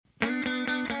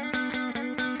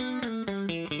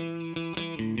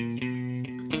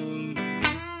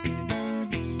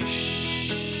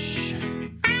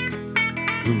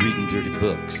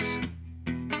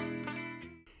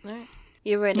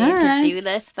You ready All to right. do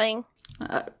this thing?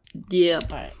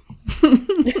 Yep. All right.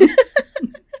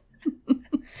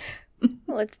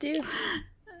 Let's do.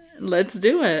 Let's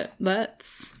do it.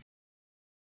 Let's.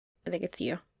 I think it's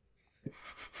you.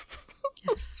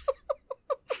 Yes.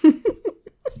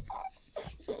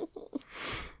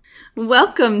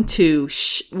 Welcome to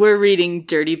We're Reading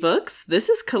Dirty Books. This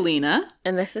is Kalina.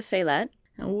 And this is Saylet.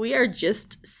 And we are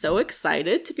just so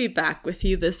excited to be back with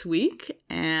you this week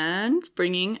and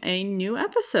bringing a new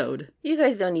episode. You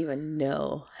guys don't even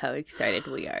know how excited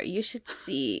we are. You should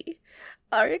see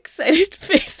our excited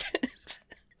faces.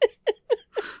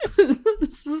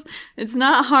 It's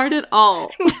not hard at all.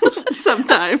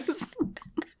 Sometimes.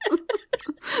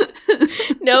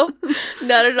 Nope,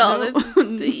 not at all. No. This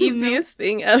is the easiest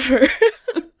thing ever.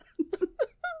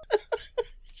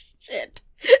 Shit.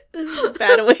 This is a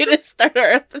bad way to start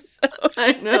our episode.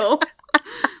 I know.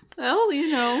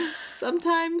 Well,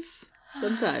 sometimes.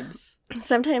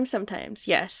 Sometimes,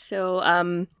 yes.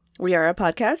 So, we are a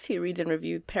podcast who reads and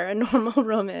reviews paranormal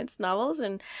romance novels,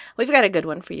 and we've got a good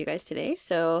one for you guys today.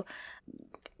 So,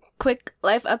 quick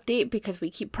life update, because we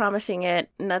keep promising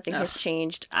it. Nothing has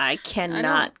changed. I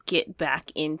cannot get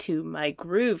back into my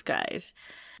groove, guys.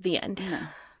 The end. No.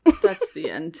 That's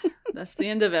the end. That's the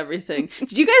end of everything.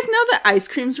 Did you guys know that ice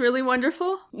cream's really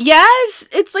wonderful? Yes!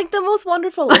 It's like the most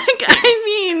wonderful.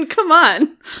 Come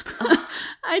on.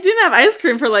 I didn't have ice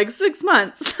cream for like 6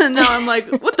 months. And now I'm like,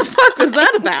 what the fuck was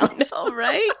that about? No,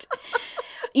 right?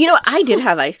 I did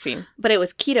have ice cream, but it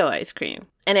was keto ice cream.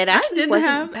 And it actually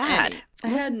wasn't bad. I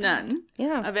had none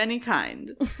of any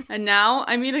kind. And now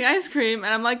I'm eating ice cream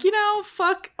and I'm like,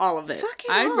 fuck all of it. Fuck it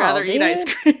I'd all, rather eat dude. ice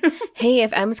cream. Hey,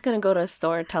 if Emma's going to go to a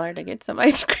store, tell her to get some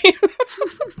ice cream.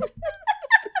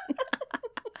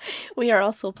 We are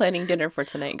also planning dinner for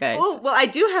tonight, guys. Oh, well, I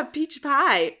do have peach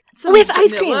pie. Some With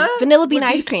ice cream. Vanilla bean would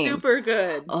be ice cream. Super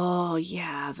good. Oh,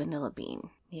 yeah, vanilla bean.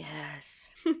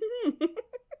 Yes.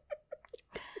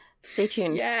 Stay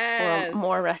tuned for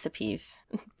more recipes.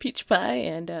 Peach pie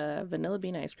and vanilla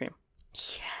bean ice cream.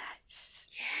 Yes.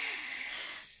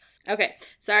 Okay.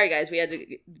 Sorry, guys. We had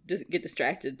to get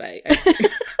distracted by ice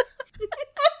cream.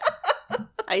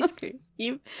 Ice cream.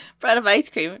 You brought up ice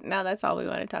cream. Now that's all we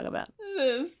want to talk about.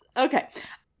 Okay.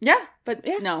 Yeah, but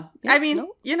no. Yeah, I mean,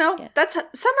 yeah. that's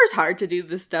summer's hard to do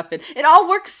this stuff. And it all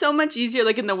works so much easier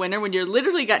like in the winter when you're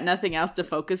literally got nothing else to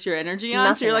focus your energy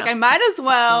on. So you're like, I might as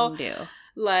well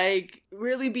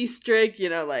really be strict,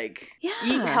 eat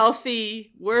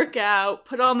healthy, work out,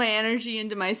 put all my energy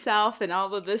into myself and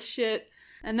all of this shit.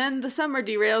 And then the summer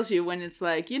derails you when it's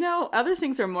like, other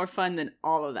things are more fun than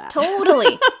all of that.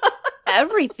 Totally.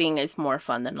 Everything is more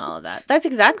fun than all of that. That's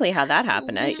exactly how that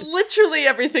happened. Literally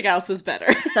everything else is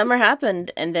better. Summer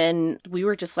happened, and then we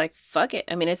were just like, fuck it.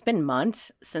 I mean, it's been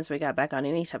months since we got back on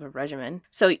any type of regimen.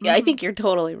 So I think you're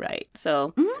totally right.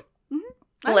 So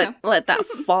let that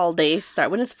fall day start.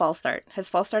 When does fall start? Has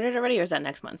fall started already, or is that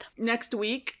next month? Next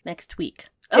week. Next week.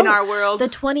 In our world. The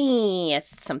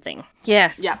 20th something.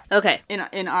 Yes. Yeah. Okay.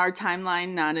 In our timeline,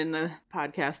 not in the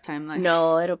podcast timeline.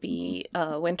 No, it'll be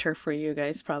winter for you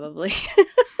guys, probably.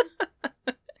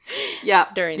 Yeah.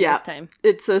 During this time.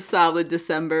 It's a solid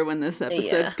December when this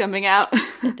episode's coming out.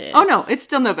 It is. Oh, no. It's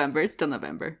still November.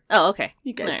 Oh, okay.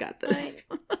 You guys got this.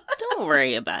 Right. Don't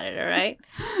worry about it, all right?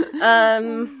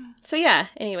 So, yeah.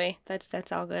 Anyway,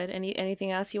 that's all good.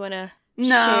 Anything else you want to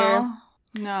share?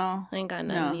 No. I ain't got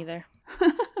none either.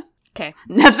 Okay.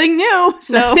 Nothing new.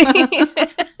 So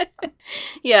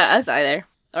yeah, us either.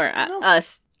 Or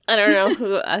us. I don't know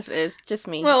who us is. Just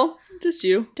me. Well, just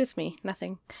you. Just me.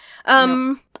 Nothing.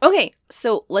 Okay,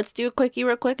 so let's do a quickie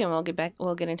real quick and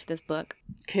we'll get into this book.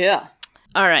 Yeah.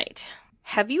 All right.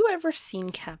 Have you ever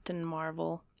seen Captain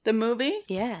Marvel? The movie?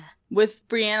 Yeah. With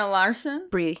Brianna Larson?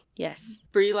 Brie, yes.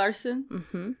 Brie Larson?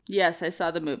 Mm-hmm. Yes, I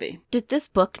saw the movie. Did this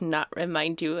book not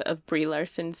remind you of Brie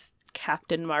Larson's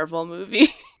Captain Marvel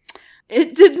movie?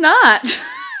 It did not.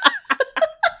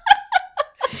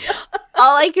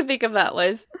 All I could think about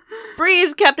was Brie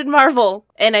is Captain Marvel.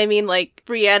 And I mean, like,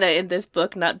 Brianna in this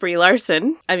book, not Brie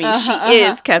Larson. I mean, she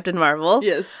is Captain Marvel.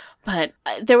 Yes. But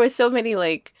there was so many,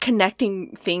 like,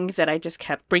 connecting things that I just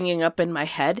kept bringing up in my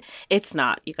head. It's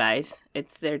not, you guys.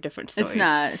 They're different stories.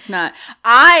 It's not.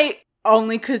 I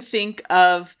only could think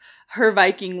of Her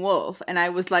Viking Wolf. And I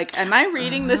was like, am I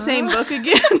reading the same book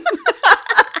again?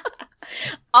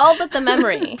 All but the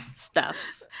memory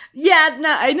stuff. Yeah,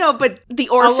 no, I know, but the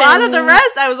orphan. A lot of the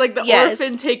rest, I was like, the Yes.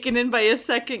 orphan taken in by a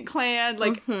second clan,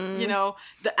 like,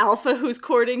 the alpha who's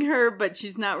courting her, but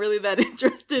she's not really that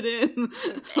interested in.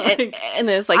 Like, and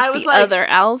there's like I was the like, other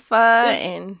alpha,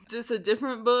 and is this a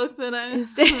different book that I?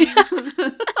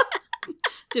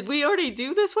 Did we already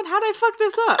do this one? How'd I fuck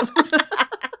this up?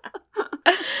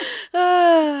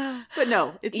 But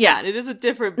no, it's not. It is a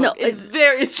different book. No, it's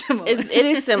very similar. It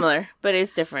is similar, but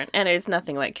it's different. And it's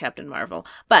nothing like Captain Marvel.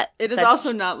 But it is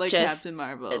also not like Captain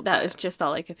Marvel. That was just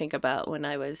all I could think about when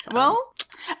I was...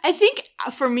 I think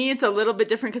for me it's a little bit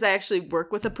different because I actually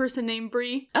work with a person named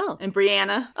Brie. Oh. And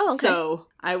Brianna. Oh, okay. So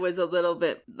I was a little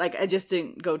bit... Like, I just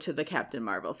didn't go to the Captain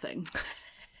Marvel thing.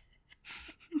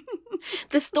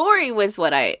 The story was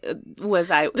what I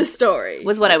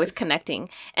was connecting,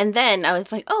 and then I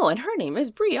was like, oh, and her name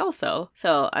is Brie also.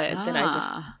 So then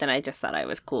I just thought I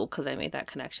was cool because I made that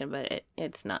connection, but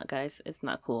it's not, guys. It's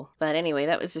not cool. But anyway,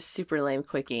 that was just super lame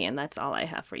quickie, and that's all I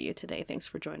have for you today. Thanks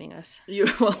for joining us. You're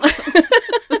welcome.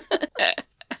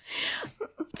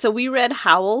 So we read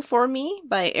Howl for Me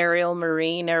by Ariel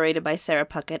Marie, narrated by Sarah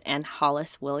Puckett and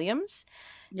Hollis Williams.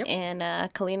 Yep. And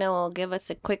Kalina will give us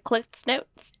a quick Cliff's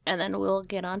Notes, and then we'll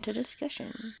get on to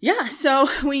discussion. Yeah, so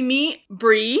we meet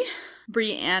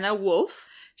Brianna Wolf.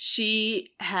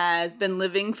 She has been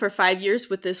living for 5 years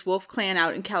with this wolf clan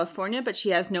out in California, but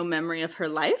she has no memory of her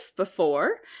life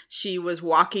before. She was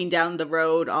walking down the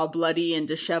road all bloody and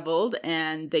disheveled,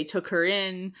 and they took her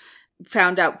in,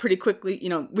 found out pretty quickly,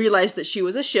 realized that she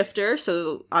was a shifter,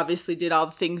 so obviously did all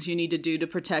the things you need to do to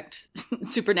protect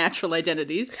supernatural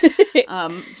identities.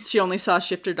 She only saw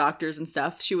shifter doctors and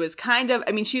stuff. She was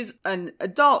she's a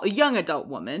young adult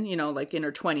woman, like in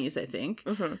her 20s, I think.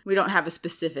 Mm-hmm. We don't have a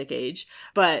specific age,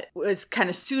 but was kind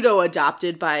of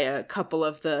pseudo-adopted by a couple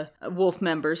of the wolf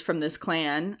members from this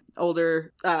clan.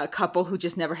 Older couple who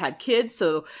just never had kids,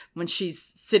 so when she's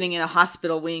sitting in a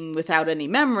hospital wing without any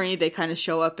memory, they kind of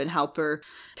show up and help her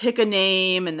pick a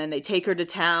name, and then they take her to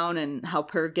town and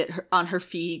help her get her on her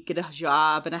feet, get a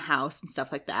job and a house and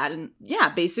stuff like that, and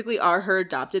basically are her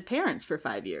adopted parents for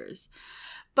 5 years.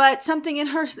 But something in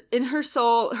her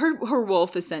soul, her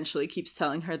wolf essentially keeps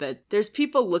telling her that there's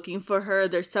people looking for her.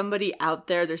 There's somebody out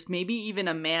there. There's maybe even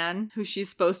a man who she's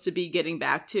supposed to be getting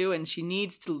back to, and she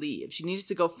needs to leave. She needs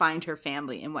to go find her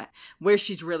family and where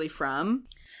she's really from.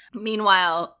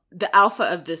 Meanwhile, the alpha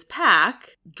of this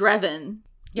pack, Drevin,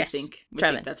 yes, I think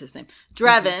that's his name.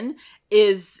 Drevin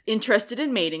is interested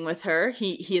in mating with her.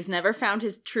 He has never found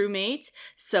his true mate,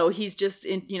 so he's just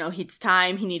it's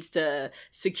time. He needs to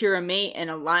secure a mate and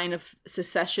a line of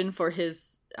succession for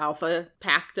his alpha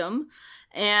packdom.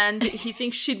 And he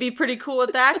thinks she'd be pretty cool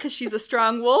at that because she's a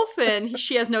strong wolf and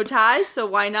she has no ties, so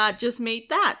why not just mate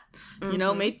that?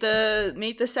 Mm-hmm.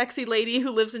 Mate the sexy lady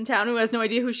who lives in town who has no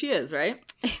idea who she is, right?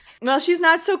 Well, she's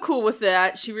not so cool with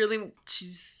that.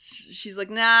 She's like,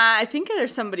 nah, I think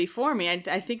there's somebody for me.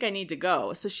 I think I need to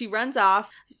go. So she runs off,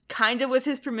 kind of with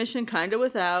his permission, kind of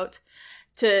without,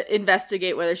 to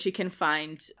investigate whether she can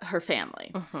find her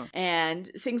family. Uh-huh. And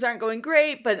things aren't going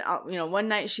great, but, one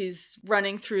night she's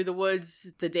running through the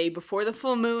woods the day before the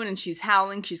full moon, and she's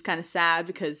howling. She's kind of sad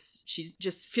because she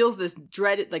just feels this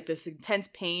dreaded, like this intense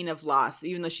pain of loss,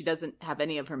 even though she doesn't have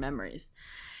any of her memories.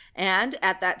 And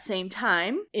at that same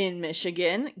time, in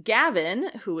Michigan, Gavin,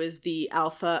 who is the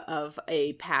alpha of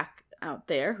a pack out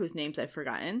there, whose names I've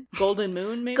forgotten. Golden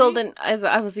Moon, maybe?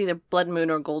 I was either Blood Moon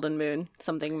or Golden Moon,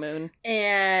 something Moon.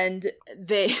 And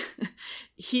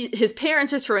his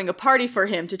parents are throwing a party for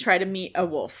him to try to meet a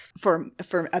wolf for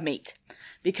a mate.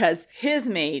 Because his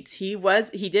mate,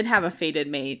 he did have a fated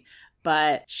mate,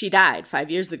 but she died 5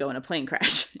 years ago in a plane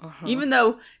crash. Uh-huh. Even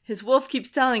though his wolf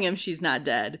keeps telling him she's not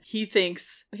dead, he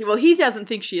doesn't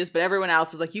think she is, but everyone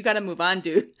else is like, you gotta move on,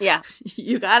 dude. Yeah.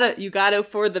 You gotta,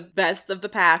 for the best of the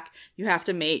pack, you have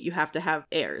to mate, you have to have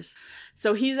heirs.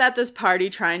 So he's at this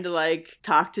party trying to,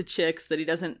 talk to chicks that he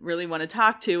doesn't really want to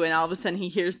talk to, and all of a sudden he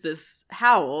hears this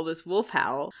howl, this wolf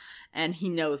howl, and he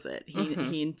knows it.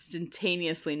 He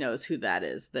instantaneously knows who that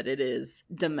is, that it is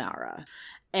Damara.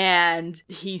 And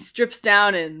he strips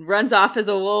down and runs off as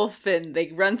a wolf, and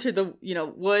they run through the,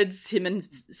 woods, him and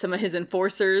some of his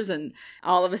enforcers, and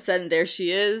all of a sudden there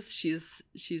she is.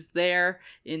 She's there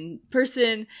in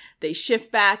person. They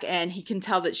shift back, and he can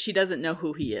tell that she doesn't know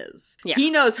who he is. Yeah. He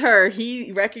knows her.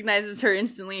 He recognizes her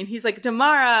instantly, and he's like,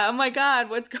 Damara, oh my God,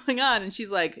 what's going on? And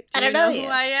she's like, I don't know who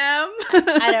I am?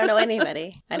 I don't know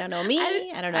anybody. I don't know me.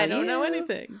 I don't know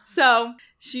anything. So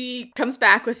she comes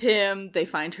back with him. They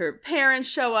find her parents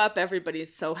show up.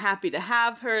 Everybody's so happy to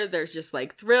have her. They're just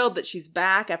thrilled that she's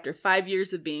back after 5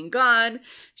 years of being gone.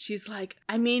 She's like,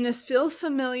 this feels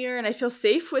familiar and I feel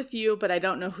safe with you, but I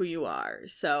don't know who you are.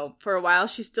 So for a while,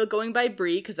 she's still going by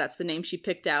Brie because that's the name she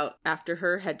picked out after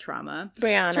her head trauma.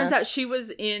 Brianna. Turns out she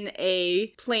was in a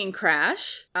plane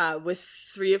crash with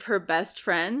 3 of her best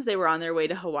friends. They were on their way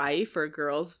to Hawaii for a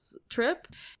girls' trip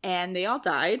and they all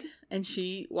died. and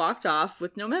she walked off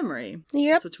with no memory.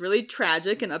 Yep. So it's really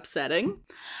tragic and upsetting.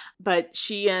 But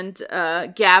she and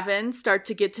Gavin start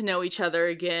to get to know each other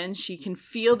again. She can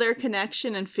feel their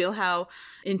connection and feel how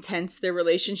intense their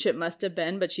relationship must have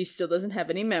been, but she still doesn't have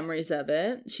any memories of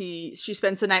it. She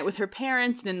spends the night with her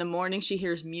parents, and in the morning she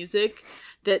hears music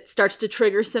that starts to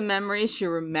trigger some memories. She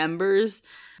remembers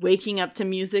waking up to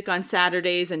music on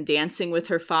Saturdays and dancing with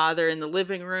her father in the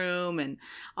living room, and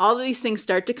all of these things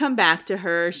start to come back to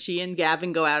her. She and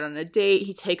Gavin go out on a date.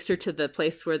 He takes her to the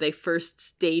place where they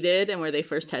first dated and where they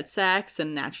first had sex,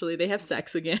 and naturally they have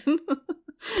sex again.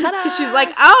 She's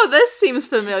like, oh, this seems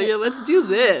familiar. Like, let's do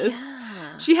this. Yeah.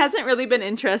 She hasn't really been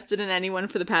interested in anyone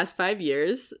for the past 5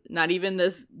 years. Not even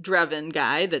this Drevin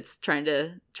guy that's trying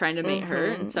to mate her.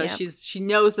 And so she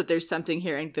knows that there's something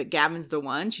here and that Gavin's the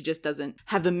one. She just doesn't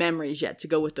have the memories yet to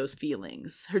go with those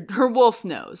feelings. Her wolf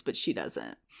knows, but she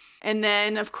doesn't. And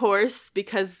then, of course,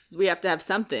 because we have to have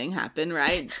something happen,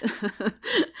 right?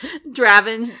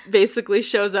 Drevin basically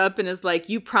shows up and is like,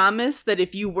 you promised that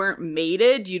if you weren't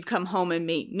mated, you'd come home and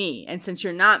mate me. And since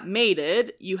you're not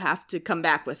mated, you have to come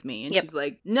back with me. And she's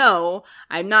like, no,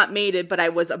 I'm not mated, but I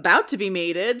was about to be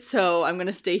mated. So I'm going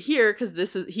to stay here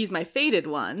because he's my fated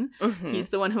one. Mm-hmm. He's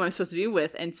the one who I'm supposed to be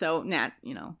with. And so, Nat,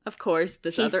 of course,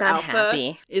 this he's other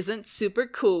alpha isn't super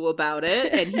cool about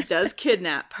it. And he does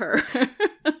kidnap her.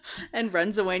 And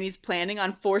runs away, and he's planning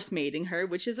on force mating her,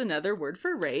 which is another word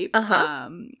for rape.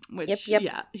 Which,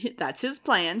 yeah, that's his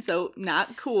plan. So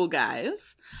not cool,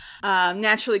 guys.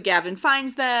 Naturally, Gavin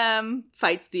finds them,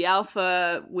 fights the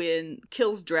alpha,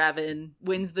 kills Drevin,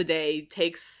 wins the day,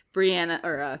 takes Brianna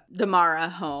or Damara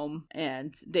home,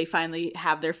 and they finally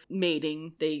have their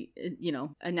mating. They,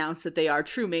 announce that they are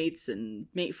true mates and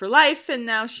mate for life. And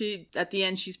now at the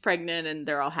end, she's pregnant, and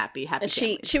they're all happy. And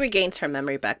she regains her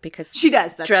memory back because she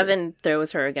does. Drevin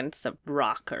throws her against a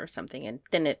rock or something, and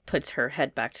then it puts her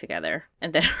head back together,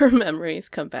 and then her memories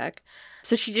come back.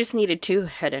 So she just needed 2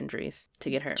 head injuries to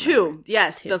get her. 2,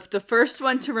 yes. 2. The first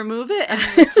one to remove it, and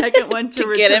the second one to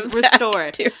restore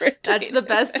it. That's the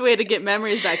best way to get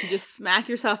memories back. You just smack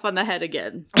yourself on the head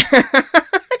again.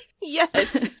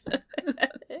 Yes.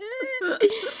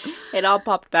 It all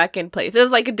popped back in place. It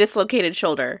was like a dislocated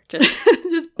shoulder.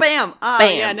 Just bam.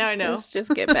 Bam. Yeah, now I know. Let's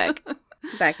just get back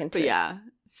into it. Yeah.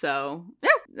 So,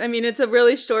 yeah. I mean, it's a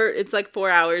really short, it's like 4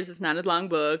 hours. It's not a long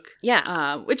book.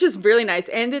 Yeah. Which is really nice.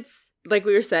 And it's, like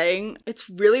we were saying, it's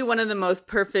really one of the most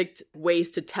perfect ways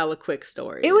to tell a quick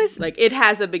story. It was like, it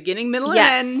has a beginning, middle, and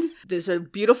end. There's a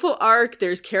beautiful arc.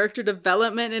 There's character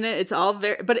development in it. It's all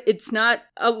but it's not,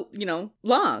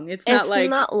 long. It's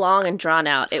not long and drawn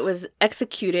out. It was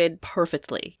executed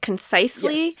perfectly,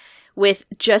 concisely. Yes. With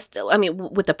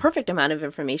the perfect amount of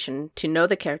information to know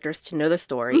the characters, to know the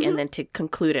story, and then to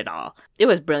conclude it all. It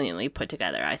was brilliantly put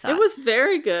together, I thought. It was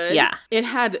very good. Yeah. It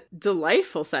had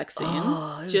delightful sex scenes.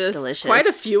 Oh, it was just delicious. Quite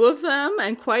a few of them,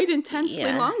 and quite intensely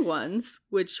long ones,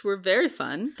 which were very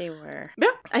fun. They were. Yeah.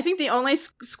 I think the only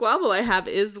squabble I have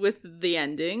is with the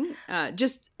ending. I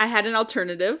had an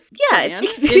alternative plan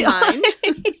in mind.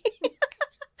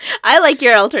 I like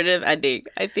your alternative ending.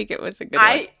 I think it was a good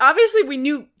one. Obviously, we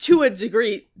knew to a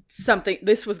degree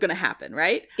this was going to happen,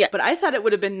 right? Yeah. But I thought it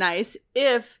would have been nice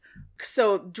if...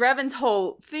 So Drevin's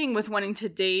whole thing with wanting to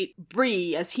date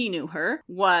Bree, as he knew her,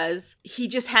 was he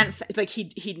just hadn't...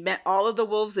 he'd met all of the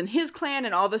wolves in his clan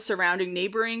and all the surrounding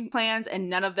neighboring clans, and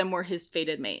none of them were his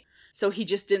fated mate. So he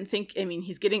just didn't think,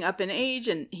 he's getting up in age,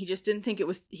 and he just didn't think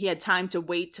he had time to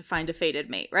wait to find a fated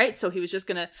mate, right? So he was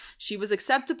just she was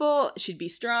acceptable, she'd be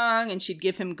strong, and she'd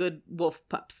give him good wolf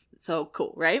pups. So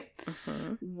cool, right?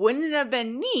 Mm-hmm. Wouldn't it have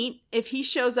been neat if he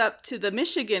shows up to the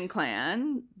Michigan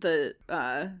clan, the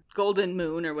Golden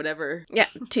Moon or whatever? Yeah,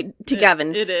 to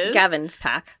Gavin's. It is. Gavin's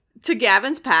pack. To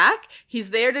Gavin's pack.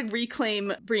 He's there to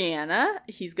reclaim Brianna.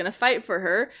 He's going to fight for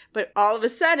her. But all of a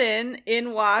sudden,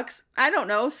 in walks, I don't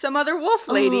know, some other wolf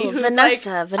lady who's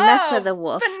Vanessa the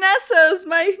wolf. Vanessa's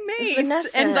my mate.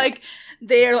 Vanessa. And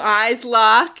their eyes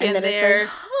lock and their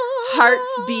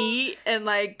hearts beat and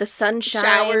the sun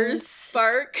showers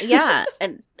spark. Yeah,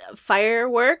 and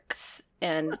fireworks.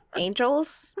 And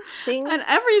angels sing. And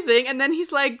everything. And then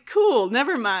he's like, cool,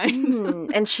 never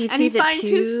mind. And she sees it too. And he finds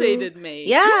his fated mate.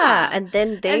 Yeah. And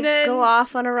then they go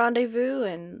off on a rendezvous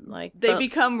and they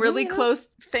become really close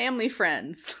family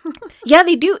friends. Yeah,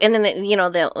 they do. And then,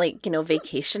 they'll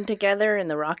vacation together in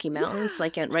the Rocky Mountains,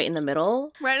 right in the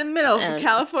middle. Right in the middle.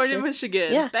 California,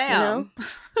 Michigan. Yeah. Bam.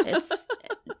 It's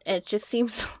it just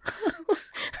seems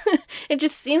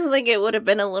like it would have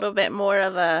been a little bit more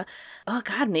of a, oh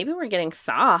God, maybe we're getting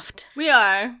soft. We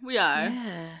are.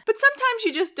 Yeah. But sometimes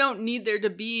you just don't need there to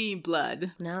be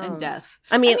blood and death.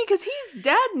 I mean, because he's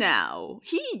dead now.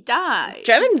 He died.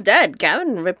 Dreven's dead.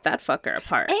 Gavin ripped that fucker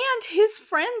apart. And his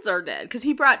friends are dead because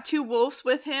he brought 2 wolves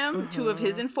with him, 2 of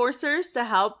his enforcers, to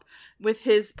help with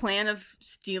his plan of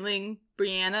stealing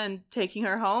Brianna and taking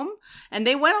her home. And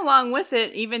they went along with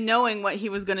it, even knowing what he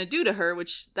was going to do to her,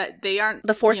 which that they aren't...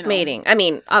 The forced mating. I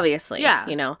mean, obviously.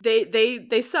 Yeah.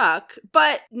 They suck.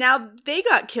 But now they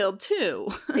got killed too.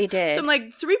 They did. So I'm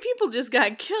like, 3 people just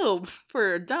got killed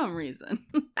for a dumb reason.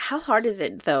 How hard is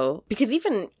it, though? Because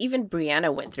even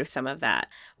Brianna went through some of that,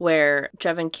 where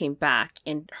Dreven came back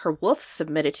and her wolf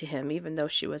submitted to him, even though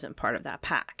she wasn't part of that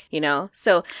pack,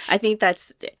 So I think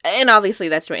that's... And obviously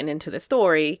that's written into the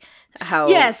story.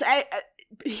 Yes,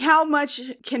 how much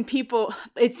can people...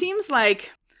 It seems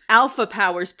like alpha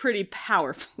power is pretty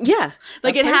powerful. Yeah.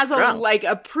 Like it has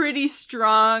a pretty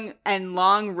strong and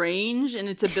long range in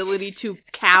its ability to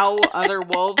cow other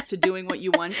wolves to doing what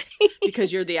you want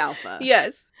because you're the alpha.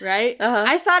 Yes. Right? Uh-huh.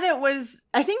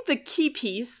 I think the key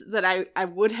piece that I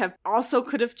would have also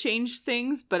could have changed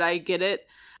things, but I get it,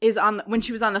 is when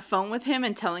she was on the phone with him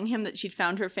and telling him that she'd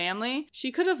found her family.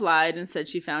 She could have lied and said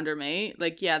she found her mate.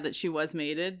 Like, yeah, that she was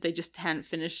mated. They just hadn't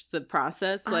finished the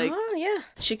process. Like, oh, yeah.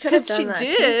 She could have done that.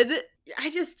 Because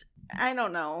she did. I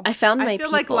don't know. I feel people.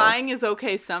 Like lying is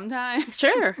okay sometimes.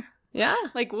 Sure. Yeah.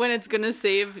 Like when it's going to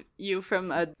save you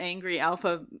from an angry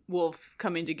alpha wolf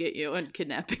coming to get you and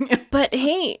kidnapping you. But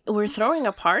hey, we're throwing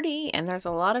a party and there's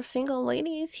a lot of single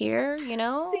ladies here,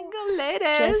 Single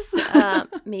ladies.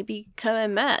 Just maybe come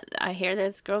and met. I hear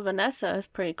this girl Vanessa is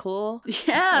pretty cool.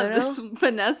 Yeah, this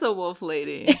Vanessa wolf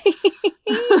lady.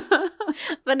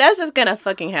 Vanessa's gonna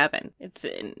fucking happen. It's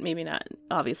maybe not,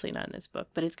 obviously not in this book,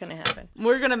 but it's gonna happen.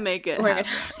 We're gonna make it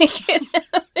happen.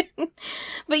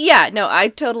 But yeah, no, I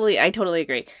totally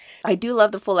agree. I do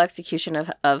love the full execution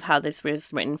of how this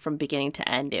was written from beginning to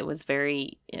end. It was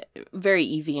very, very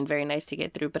easy and very nice to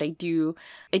get through. But I do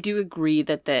agree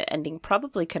that the ending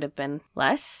probably could have been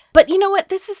less. But you know what?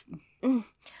 This is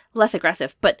less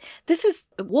aggressive. But this is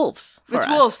wolves for us.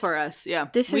 It's wolves for us, yeah.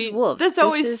 This is wolves. There's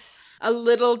always a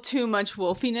little too much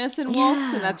wolfiness in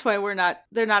wolves, and that's why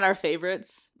they're not our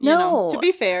favorites. To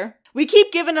be fair. We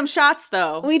keep giving them shots,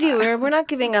 though. We do. We're not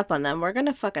giving up on them. We're going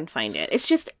to fucking find it. It's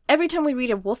just, every time we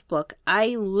read a wolf book,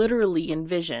 I literally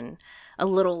envision a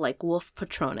little, like, wolf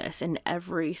Patronus in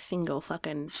every single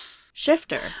fucking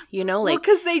shifter,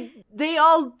 because they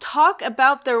all talk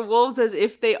about their wolves as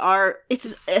if they are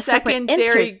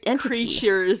secondary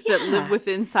creatures that live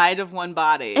inside of one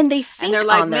body, and they think, and they're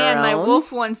like, man, my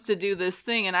wolf wants to do this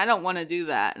thing and I don't want to do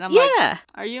that, and I'm like,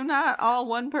 are you not all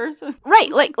one person?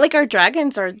 Right, like our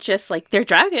dragons are just like, they're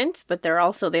dragons, but they're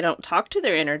also, they don't talk to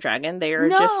their inner dragon. They are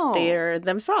they're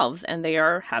themselves, and they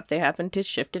happen to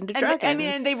shift into dragons. I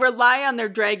mean, they rely on their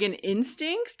dragon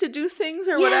instincts to do things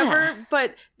or whatever,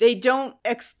 but they don't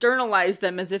externalize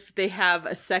them as if they have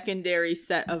a secondary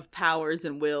set of powers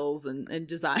and wills and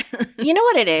desires. You know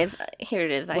what it is? Here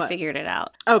it is. I figured it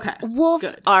out. Okay.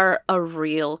 Wolves are a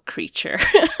real creature.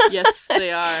 Yes,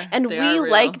 they are. And we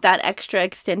like that extra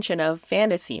extension of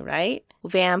fantasy, right?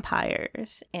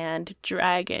 Vampires and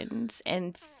dragons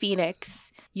and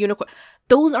phoenix, unicorn.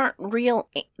 Those aren't real.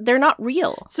 They're not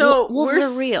real. So wolves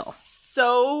are real.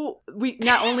 So we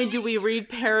not only do we read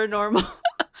paranormal,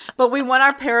 but we want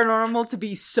our paranormal to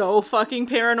be so fucking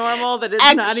paranormal that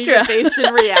it's not even based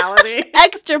in reality.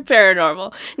 Extra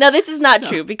paranormal. Now, this is not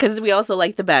true, because we also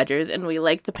like the badgers and we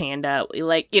like the panda. We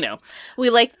like, we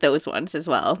like those ones as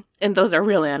well. And those are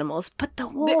real animals. But the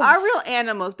wolves, they are real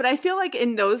animals. But I feel like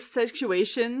in those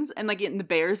situations, and like in the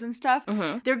bears and stuff,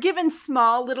 they're given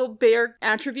small little bear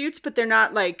attributes, but they're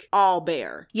not like all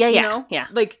bear. Yeah.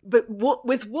 Like, but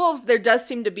with wolves, there does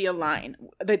seem to be a line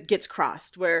that gets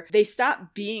crossed where they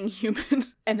stop being human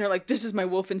and they're like, this is my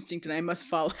wolf instinct and I must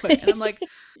follow it. And I'm like,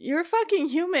 you're fucking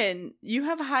human. You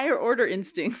have higher order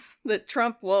instincts that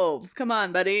trump wolves. Come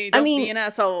on, buddy. Don't be an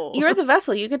asshole. You're the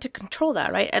vessel. You get to control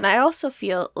that, right? And I also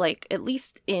feel like, at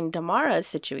least in Damara's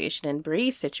situation and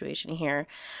Bree's situation here,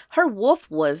 her wolf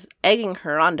was egging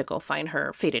her on to go find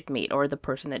her fated mate, or the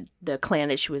person the clan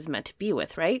that she was meant to be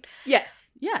with, right? Yes.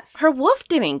 Her wolf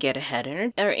didn't get a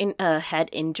head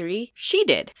injury. She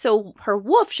did. So her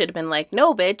wolf should have been like,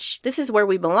 no, bitch, this is where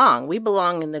we belong. We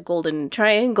belong in the Golden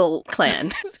Triangle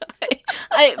clan.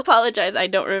 I apologize. I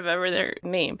don't remember their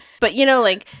name. But,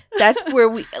 that's where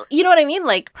we, you know what I mean?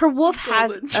 Like, her wolf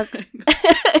has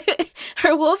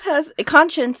her wolf has a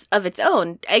conscience of its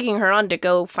own, egging her on to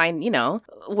go find,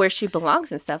 where she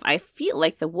belongs and stuff. I feel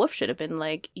like the wolf should have been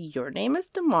like, your name is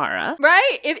Damara.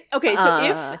 Right?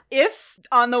 If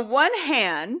on the one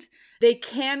hand, they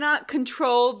cannot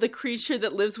control the creature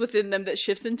that lives within them that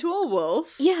shifts into a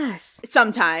wolf. Yes.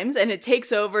 Sometimes, and it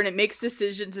takes over and it makes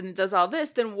decisions and it does all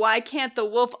this, then why can't the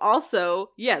wolf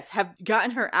also, have gotten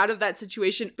her out of that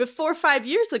situation before 5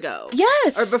 years ago?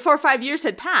 Yes. Or before 5 years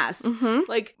had passed. Mm-hmm.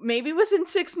 Like, maybe within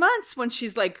 6 months when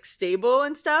she's, like, stable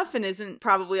and stuff and isn't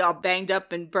probably all banged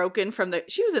up and broken from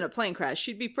she was in a plane crash.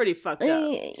 She'd be pretty fucked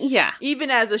up. Yeah. Even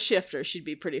as a shifter, she'd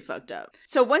be pretty fucked up.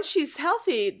 So once she's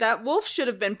healthy, that wolf should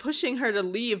have been pushing her to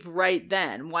leave right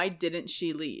then. Why didn't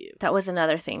she leave? That was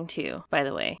another thing too, by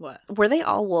the way. What? Were they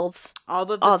all wolves? All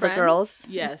the girls?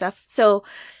 Yes. And stuff? So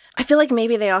I feel like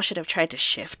maybe they all should have tried to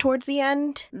shift towards the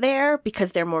end there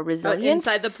because they're more resilient.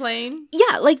 Inside the plane?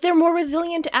 Yeah, like they're more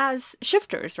resilient as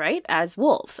shifters, right? As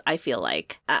wolves, I feel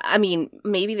like. I mean,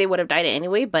 maybe they would have died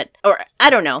anyway, or I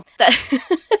don't know.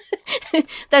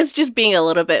 That's just being a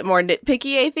little bit more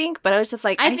nitpicky, I think. But I was just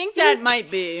like, I think that might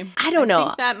be. I don't know. I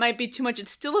think that might be too much.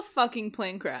 It's still a fucking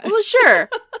plane crash. Well, sure.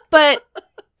 But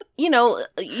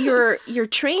you're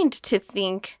trained to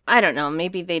think, I don't know,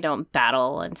 maybe they don't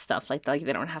battle and stuff like they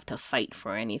don't have to fight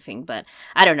for anything. But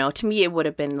I don't know. To me, it would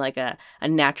have been like a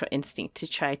natural instinct to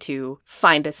try to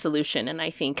find a solution. And I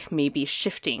think maybe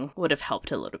shifting would have helped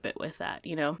a little bit with that,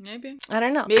 Maybe. I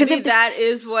don't know. Maybe that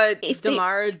is what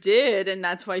Damara did, and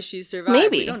that's why she survived.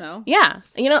 Maybe. We don't know. Yeah.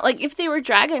 Like if they were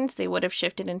dragons, they would have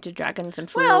shifted into dragons and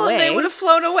flown away. Well, they would have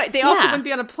flown away. They also wouldn't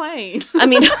be on a plane. I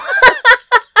mean...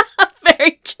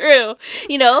 Very true,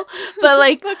 but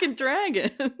like fucking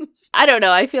dragons. I don't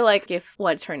know. I feel like if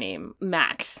what's her name,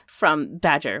 Max from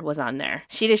Badger, was on there,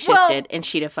 she'd have shifted and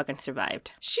she'd have fucking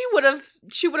survived. She would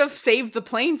have saved the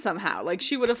plane somehow. Like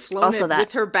she would have flown also it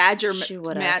with her Badger. She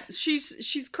would have.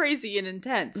 She's crazy and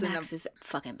intense. Max is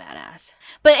fucking badass.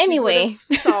 But anyway,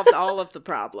 she solved all of the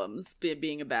problems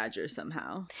being a Badger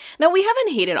somehow. No, we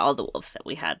haven't hated all the wolves that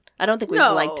we had. I don't think we've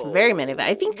liked very many of it.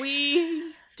 I think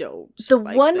we don't. The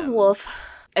one wolf,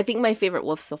 I think my favorite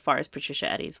wolf so far is Patricia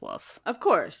Eddy's wolf. Of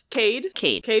course. Cade.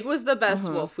 Cade was the best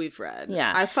wolf we've read.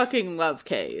 Yeah. I fucking love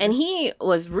Cade. And he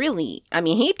was really,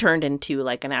 he turned into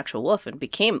like an actual wolf and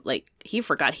became like, he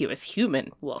forgot he was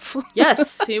human wolf.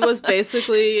 Yes, he was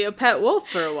basically a pet wolf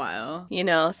for a while.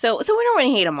 So we don't want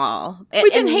to hate them all. We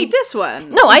didn't hate this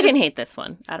one. No, I didn't hate this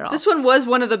one at all. This one was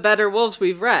one of the better wolves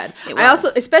we've read. I also,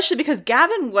 especially because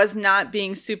Gavin was not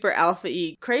being super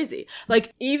alpha-y crazy.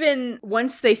 Like, even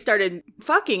once they started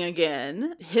fucking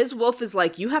again, his wolf is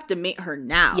like, you have to mate her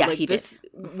now. Yeah, like, he did.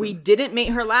 We didn't mate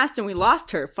her last and we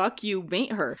lost her. Fuck you,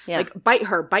 mate her. Yeah. Like, bite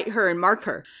her and mark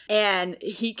her. And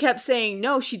he kept saying,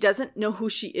 no, she doesn't know who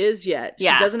she is yet. She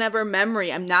doesn't have her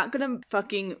memory. I'm not gonna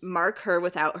fucking mark her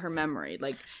without her memory.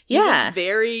 Like,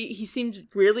 he seemed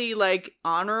really like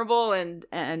honorable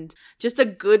and just a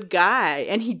good guy.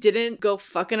 And he didn't go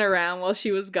fucking around while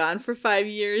she was gone for 5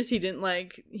 years. He didn't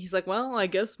he's like, well, I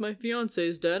guess my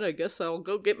fiance's dead. I guess I'll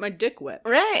go get my dick wet.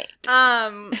 Right.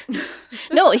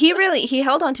 No, he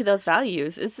held on to those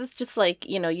values. It's just like,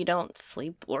 you don't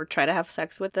sleep or try to have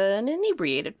sex with an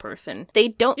inebriated person. They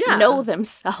don't know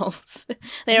themselves.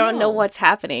 They don't know what's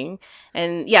happening.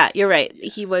 And you're right.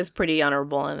 He was pretty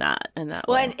honorable in that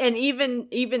way. And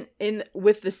even in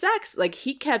with the sex, like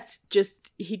he kept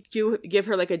he'd give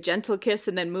her like a gentle kiss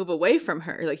and then move away from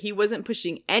her. Like he wasn't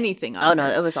pushing anything on her. Oh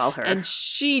no, it was all her. And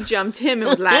she jumped him and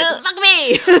was like, fuck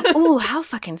me. Ooh, how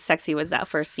fucking sexy was that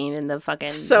first scene in the fucking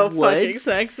so woods? Fucking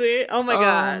sexy. Oh my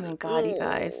god. Oh my god, you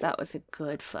guys. That was a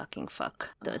good fucking fuck.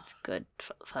 That's good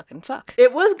fucking fuck.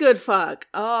 It was good fuck.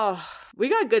 Oh, we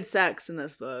got good sex in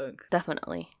this book.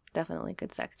 Definitely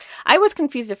good sex. I was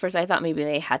confused at first. I thought maybe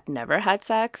they had never had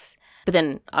sex. But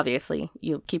then, obviously,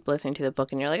 you keep listening to the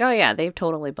book and you're like, oh yeah, they've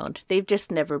totally boned. They've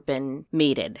just never been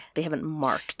mated. They haven't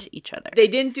marked each other. They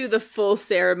didn't do the full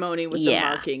ceremony with the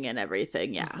marking and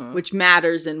everything, which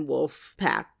matters in wolf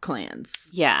pack clans.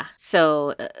 Yeah.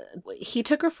 So he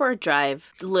took her for a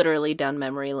drive, literally down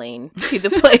memory lane to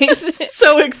the place.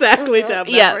 So exactly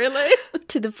down memory lane.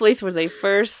 To the place where they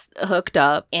first hooked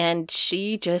up, and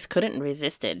she just couldn't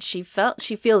resist it. She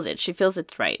feels it. She feels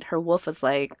it's right. Her wolf was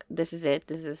like, this is it.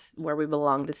 This is where we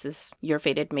belong. This is your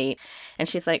fated mate. And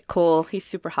she's like, cool. He's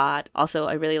super hot. Also,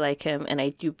 I really like him. And I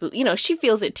do, she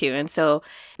feels it too. And so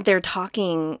they're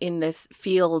talking in this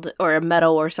field or a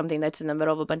meadow or something that's in the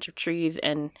middle of a bunch of trees.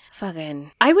 And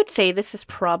fucking, I would say this is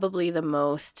probably the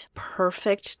most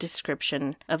perfect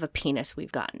description of a penis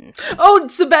we've gotten. Oh,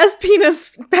 it's the best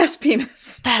penis.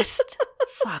 Best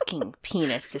fucking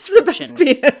penis description.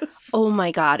 The best penis. Oh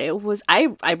my god. God, it was, I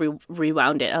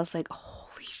rewound it. I was like,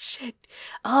 holy shit.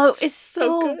 Oh, it's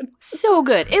so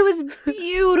good. It was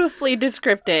beautifully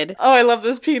descripted. Oh, I love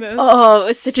this penis. Oh, it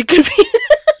was such a good penis.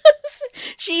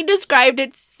 She described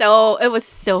it it was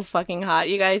so fucking hot.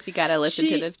 You guys, you gotta listen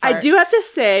to this part. I do have to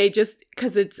say, just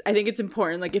because I think it's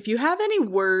important, like, if you have any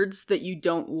words that you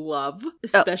don't love,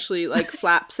 especially like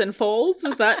flaps and folds,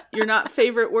 is that your not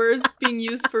favorite words being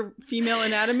used for female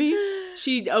anatomy?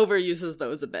 She overuses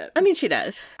those a bit. I mean, she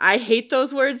does. I hate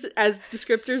those words as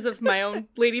descriptors of my own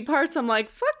lady parts. I'm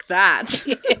like, fuck that.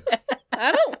 Yeah.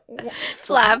 I don't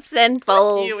flaps and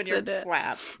folds. Fuck you and your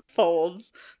flaps,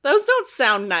 folds. Those don't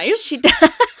sound nice. She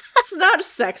does. It's not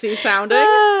sexy sounding.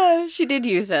 She did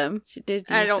use them.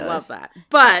 I don't love that.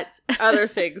 But other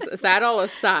things, that all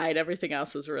aside, everything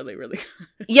else was really, really good.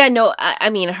 Yeah, no, I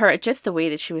mean, just the way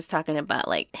that she was talking about,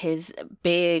 like, his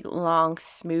big, long,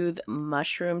 smooth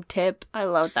mushroom tip. I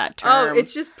love that term. Oh,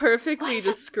 it's just perfectly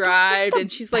described.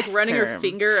 And she's, like, running her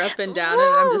finger up and down. And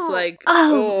I'm just like,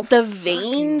 the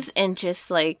veins and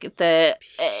just, like,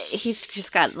 he's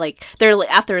just got, like,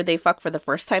 after they fuck for the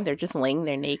first time, they're just laying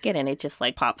there naked and it just,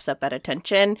 like, pops up at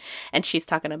attention, and she's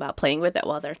talking about playing with it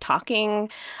while they're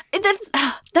talking.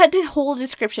 That whole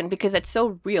description, because it's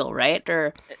so real, right?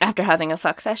 Or after having a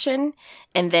fuck session,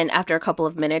 and then after a couple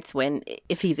of minutes,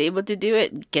 if he's able to do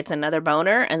it, gets another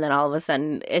boner, and then all of a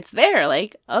sudden it's there.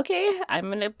 Like, okay, I'm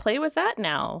gonna play with that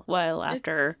now. While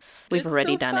after we've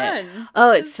already done it. Oh,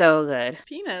 it's so good.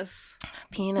 Penis.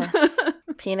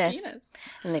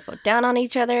 And they go down on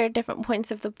each other at different points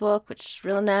of the book, which is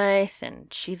real nice.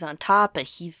 And she's on top, and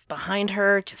he's behind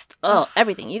her. Just,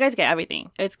 everything. You guys get everything.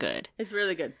 It's good. It's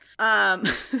really good.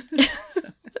 It's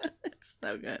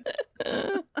so good.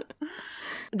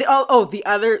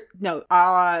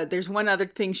 There's one other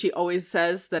thing she always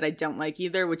says that I don't like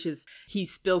either, which is he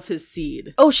spills his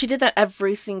seed. Oh, she did that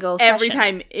every single session. Every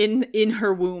time in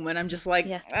her womb, and I'm just like,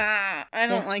 I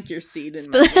don't like your seed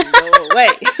in my womb. Go away.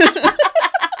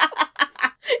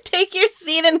 Take your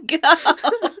seed and go.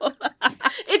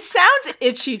 It sounds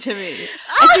itchy to me.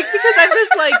 I think because I'm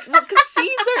just like, because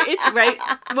seeds are itchy, right?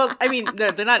 Well, I mean,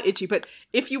 they're not itchy, but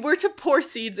if you were to pour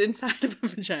seeds inside of a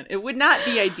vagina, it would not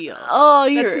be ideal. Oh,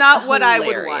 that's not what I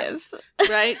would want,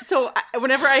 right? So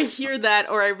whenever I hear that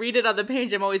or I read it on the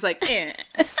page, I'm always like, eh.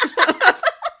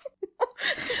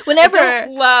 Whenever I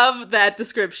don't love that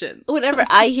description. Whenever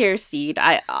I hear seed,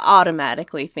 I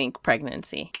automatically think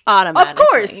pregnancy. Automatically. Of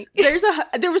course.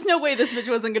 There was no way this bitch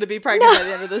wasn't going to be pregnant by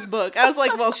the end of this book. I was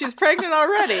like, well, she's pregnant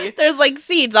already. There's like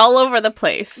seeds all over the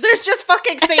place. There's just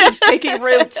fucking seeds taking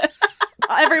root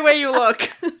everywhere you look.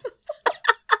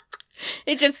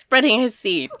 It's just spreading his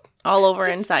seed all over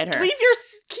inside her.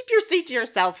 Keep your seed to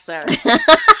yourself, sir.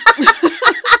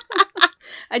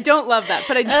 I don't love that,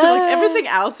 but I do like everything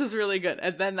else is really good.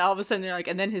 And then all of a sudden they're like,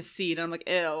 and then his seed. And I'm like,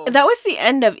 ew. That was the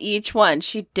end of each one.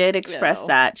 She did express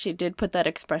that. She did put that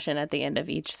expression at the end of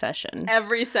each session.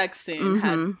 Every sex scene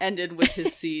had ended with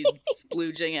his seed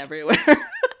splooging everywhere.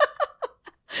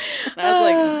 I was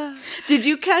like, did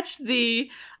you catch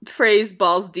the phrase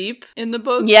balls deep in the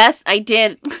book? Yes, I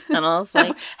did. And I was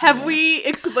like, have we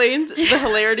explained the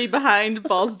hilarity behind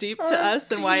balls deep to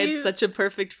us and why it's such a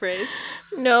perfect phrase?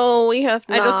 No, we have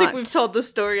not. I don't think we've told the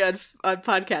story on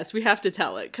podcast. We have to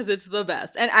tell it because it's the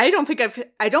best. And I don't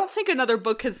think another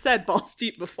book has said balls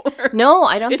deep before. No,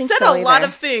 I don't think so. It said a lot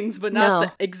of things, but not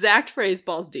the exact phrase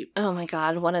balls deep. Oh my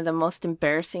God, one of the most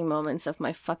embarrassing moments of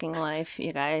my fucking life,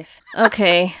 you guys.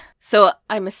 Okay, so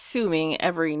I'm assuming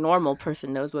every normal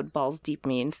person knows what balls deep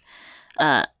means.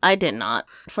 I did not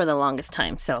for the longest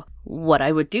time. So what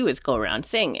I would do is go around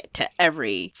saying it to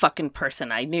every fucking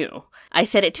person I knew. I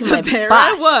said it to my there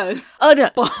boss. I was. Oh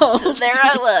no. Balls there deep.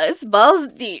 I was. Balls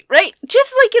deep. Right?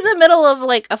 Just like in the middle of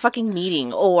like a fucking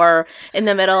meeting or in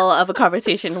the middle of a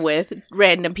conversation with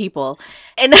random people.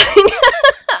 And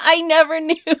I never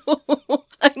knew.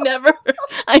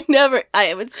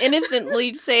 I was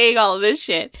innocently saying all this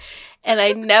shit. And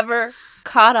I never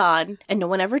caught on, and no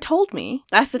one ever told me.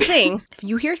 That's the thing. If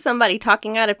you hear somebody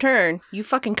talking out of turn, you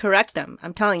fucking correct them.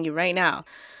 I'm telling you right now.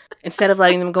 Instead of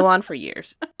letting them go on for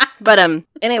years. But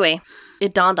anyway,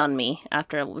 it dawned on me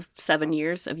after 7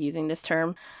 years of using this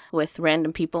term with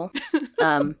random people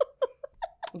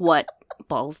what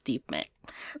balls deep meant.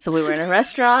 So we were in a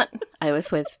restaurant. I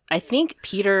was with, I think,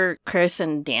 Peter, Chris,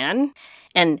 and Dan.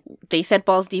 And they said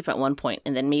balls deep at one point,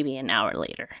 and then maybe an hour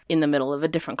later, in the middle of a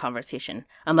different conversation,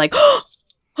 I'm like,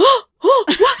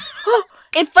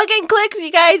 It fucking clicks,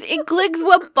 you guys. It clicks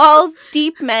what balls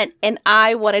deep meant. And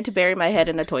I wanted to bury my head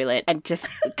in a toilet and just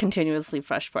continuously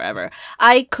flush forever.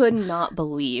 I could not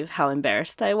believe how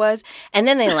embarrassed I was. And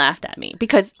then they laughed at me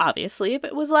because obviously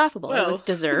it was laughable. It was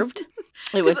deserved.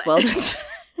 It was well deserved.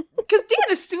 Because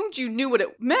Dan assumed you knew what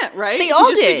it meant, right? They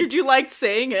all did. Figured you liked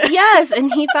saying it. Yes,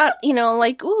 and he thought,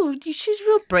 like, ooh, she's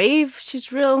real brave.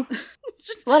 She's real,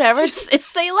 whatever.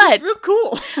 It's Saylet. She's real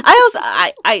cool.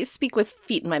 I speak with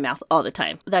feet in my mouth all the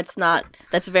time. That's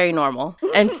very normal.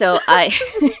 And so but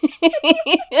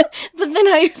then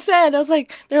I was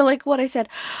like, they're like, what? I said,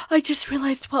 I just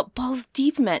realized what balls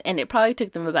deep meant. And it probably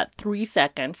took them about 3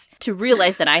 seconds to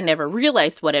realize that I never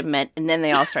realized what it meant. And then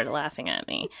they all started laughing at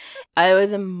me. I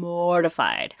was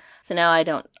mortified. So now I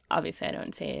don't say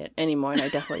it anymore, and I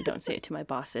definitely don't say it to my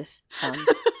bosses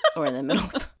or in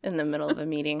the middle of a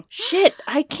meeting. Shit,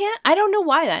 I don't know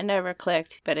why that never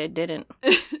clicked, but it didn't.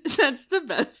 That's the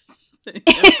best thing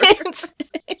ever.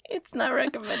 It's not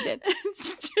recommended.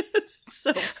 It's just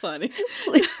so funny.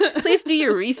 Please do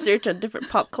your research on different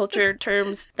pop culture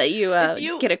terms that you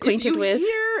get acquainted with. If you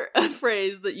hear a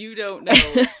phrase that you don't know,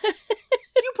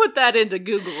 you put that into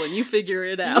Google and you figure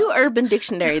it out. You Urban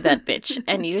Dictionary that bitch,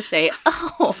 and you say,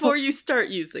 oh. Before you start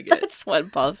using it. That's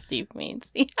what balls deep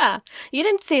means. Yeah. You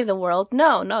didn't save the world.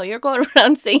 No, you're going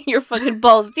around saying you're fucking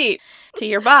balls deep to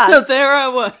your boss. So there I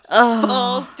was. Oh,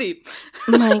 balls deep.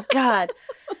 My God.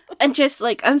 And just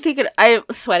I'm thinking, I'm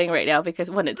sweating right now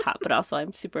because one, it's hot, but also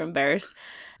I'm super embarrassed.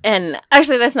 And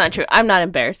actually, that's not true. I'm not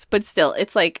embarrassed, but still,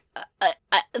 it's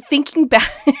thinking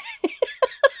back.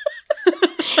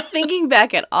 Thinking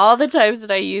back at all the times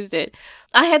that I used it,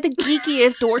 I had the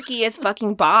geekiest, dorkiest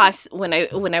fucking boss when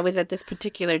I was at this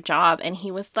particular job, and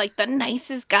he was like the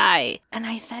nicest guy, and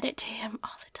I said it to him all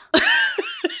the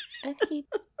time, and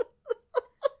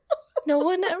no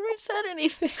one ever said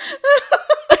anything.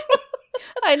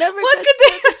 I never. What could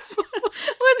they have said?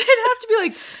 Well, they'd have to be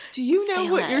like, do you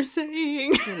know what you're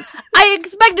saying? I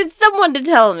expected someone to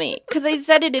tell me because I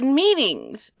said it in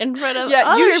meetings in front of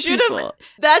other people.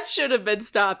 That should have been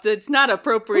stopped. It's not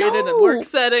appropriate in a work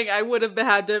setting. I would have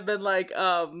had to have been like,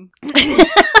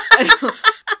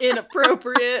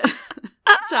 inappropriate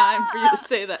time for you to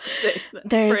say that.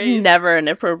 There's phrase. Never an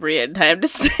appropriate time to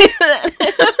say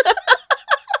that.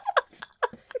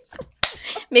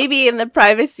 Maybe in the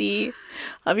privacy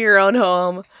of your own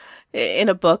home, in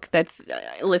a book that's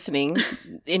listening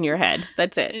in your head.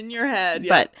 That's it. In your head, yeah.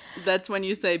 But that's when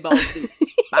you say ballsy.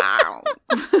 Wow.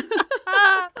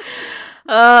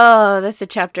 Oh, that's a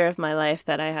chapter of my life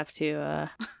that I have to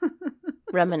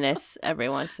reminisce every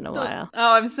once in a while.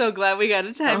 Oh, I'm so glad we got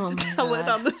a time to tell it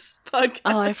on this podcast.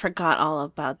 Oh, I forgot all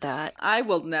about that. I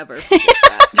will never forget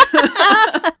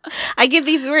that. I get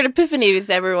these weird epiphanies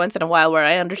every once in a while where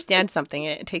I understand something.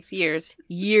 It takes years.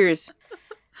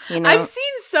 I've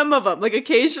seen some of them.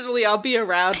 Occasionally I'll be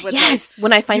around when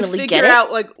when I finally you get figure it.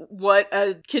 out what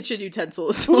a kitchen utensil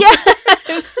is.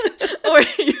 Yes. Or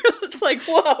you're just like,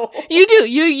 whoa. You do.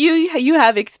 You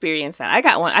have experienced that. I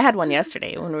got one. I had one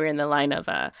yesterday when we were in the line of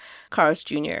Carl's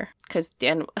Jr. Because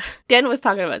Dan was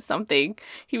talking about something.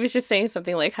 He was just saying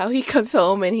something like how he comes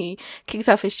home and he kicks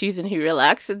off his shoes and he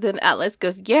relaxes. And then Atlas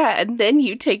goes, yeah, and then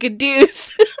you take a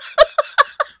deuce.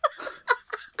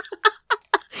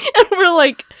 And we're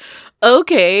like,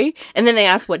 okay. And then they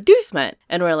asked what deuce meant.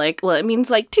 And we're like, well, it means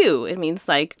 2. It means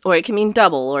or it can mean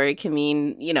double, or it can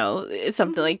mean,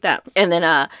 something like that. And then,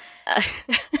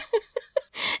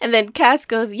 and then Cass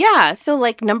goes, yeah, so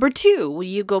number 2, when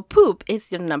you go poop, it's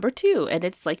the number 2. And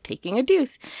it's like taking a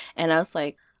deuce. And I was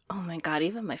like, oh my God,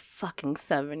 even my fucking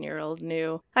 7-year-old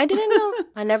knew. I didn't know.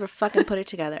 I never fucking put it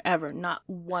together, ever. Not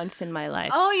once in my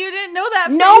life. Oh, you didn't know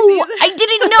that? No, I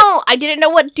didn't know. I didn't know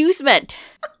what deuce meant.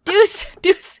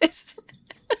 Deuces.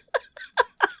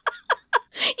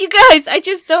 You guys, I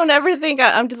just don't ever think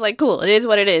I'm just like, cool, it is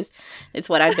what it is. It's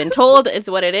what I've been told. It's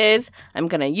what it is. I'm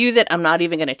going to use it. I'm not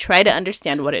even going to try to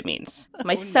understand what it means.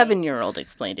 My 7-year-old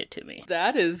explained it to me.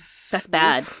 That's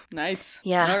bad. Nice.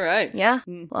 Yeah. All right. Yeah.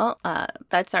 Well,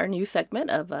 that's our new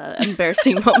segment of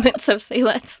embarrassing moments of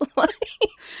Saylet's life.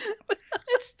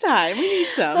 It's time. We need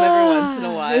some every once in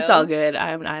a while. It's all good.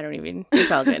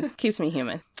 It's all good. Keeps me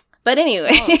human. But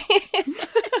anyway.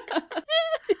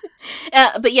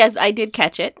 But yes, I did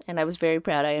catch it, and I was very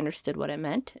proud. I understood what it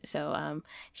meant. So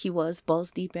he was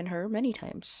balls deep in her many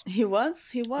times. He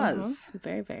was. Mm-hmm.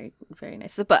 Very, very, very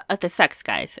nice. But the sex,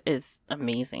 guys, is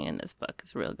amazing in this book.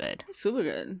 It's real good. Super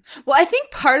good. Well, I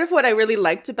think part of what I really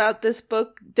liked about this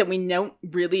book that we don't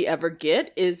really ever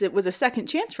get is it was a second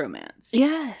chance romance.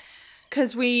 Yes.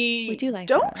 Because we do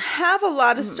don't have a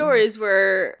lot of stories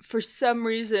where, for some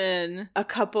reason, a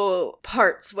couple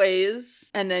parts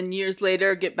ways and then years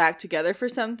later get back together for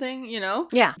something, you know?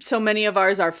 Yeah. So many of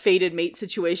ours are fated mate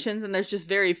situations, and there's just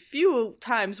very few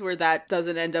times where that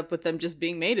doesn't end up with them just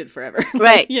being mated forever.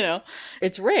 Right. You know?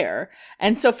 It's rare.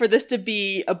 And so for this to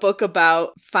be a book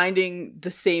about finding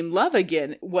the same love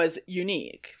again was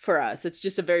unique for us. It's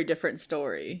just a very different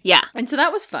story. Yeah. And so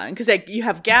that was fun because like, you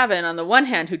have Gavin on the one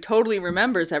hand who totally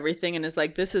remembers everything and is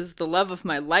like, this is the love of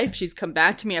my life. She's come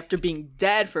back to me after being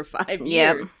dead for 5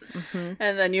 years. Mm-hmm.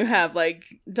 And then you have like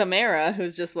Tamara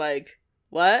who's just like,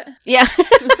 what? Yeah.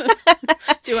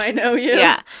 Do I know you?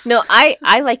 Yeah. No,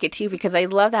 I like it too because I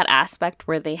love that aspect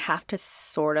where they have to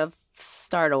sort of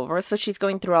start over. So she's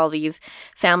going through all these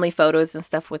family photos and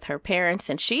stuff with her parents,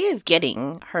 and she is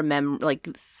getting her like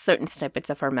certain snippets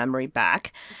of her memory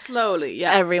back slowly,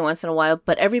 yeah, every once in a while.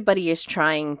 But everybody is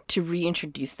trying to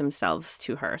reintroduce themselves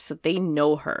to her, so they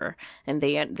know her, and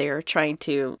they're trying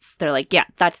to. They're like, yeah,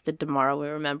 that's the Damara we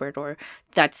remembered, or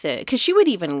that's it. Because she would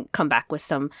even come back with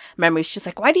some memories. She's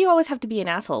like, why do you always have to be an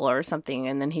asshole or something?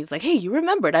 And then he's like, hey, you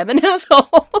remembered I'm an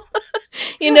asshole.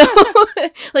 You know,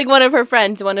 like one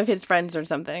of his friends or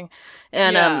something.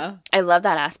 And I love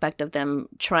that aspect of them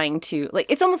trying to, like,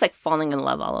 it's almost like falling in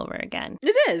love all over again.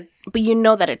 It is. But you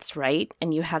know that it's right,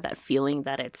 and you have that feeling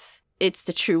that it's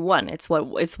the true one. It's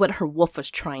what her wolf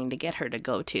was trying to get her to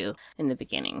go to in the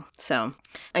beginning. So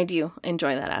I do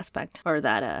enjoy that aspect, or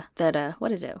that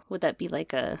what is it? Would that be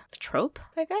like a trope?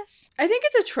 I guess. I think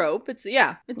it's a trope.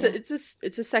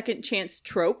 It's a second chance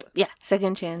trope. Yeah,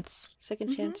 second chance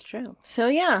trope. So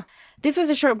yeah, this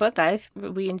was a short book, guys.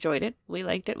 We enjoyed it. We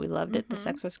liked it. We loved it. The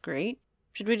sex was great.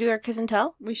 Should we do our kiss and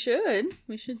tell? We should.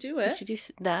 We should do it. We should do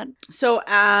that. So,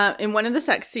 in one of the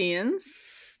sex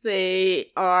scenes,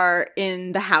 they are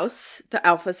in the house, the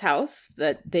Alpha's house,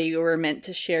 that they were meant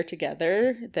to share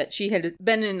together, that she had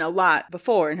been in a lot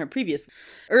before in her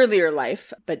earlier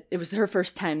life, but it was her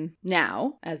first time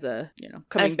now as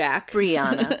coming back.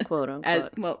 Brianna, quote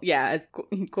unquote. as quote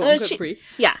unquote Bri.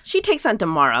 Yeah, she takes on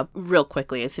Damara real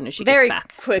quickly as soon as she gets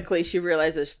back. Very quickly, she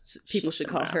realizes people should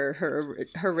call her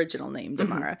original name,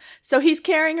 Damara. So he's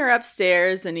carrying her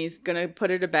upstairs and he's going to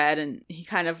put her to bed, and he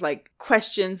kind of like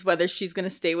questions whether she's going to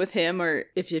stay with him or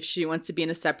if she wants to be in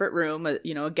a separate room,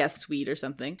 a guest suite or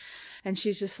something. And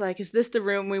she's just like, is this the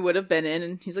room we would have been in?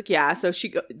 And he's like, yeah. So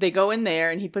they go in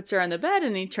there and he puts her on the bed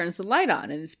and he turns the light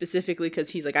on. And it's specifically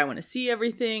because he's like, I want to see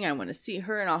everything. I want to see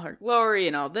her in all her glory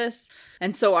and all this.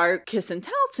 And so our kiss and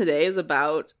tell today is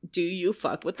about, do you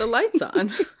fuck with the lights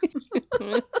on?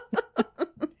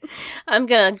 I'm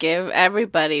going to give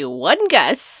everybody one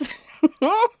guess.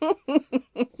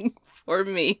 For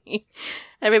me.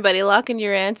 Everybody lock in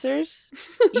your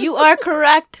answers. You are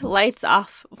correct. Lights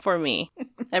off for me.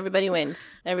 Everybody wins.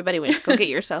 Everybody wins. Go get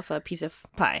yourself a piece of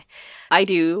pie. I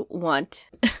do want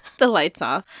the lights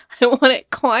off. I want it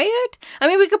quiet. I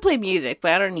mean, we could play music,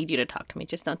 but I don't need you to talk to me.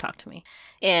 Just don't talk to me.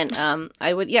 And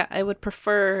I would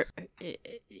prefer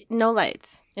no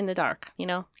lights in the dark,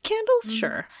 Candles? Mm-hmm.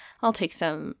 Sure. I'll take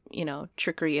some,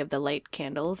 trickery of the light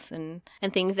candles and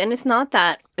things. And it's not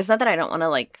that I don't want to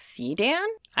like see Dan.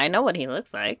 I know what he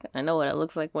looks like. I know what it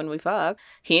looks like when we fuck.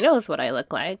 He knows what I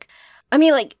look like. I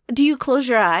mean, like, do you close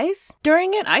your eyes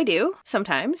during it? I do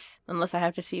sometimes, unless I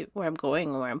have to see where I'm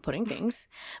going or where I'm putting things.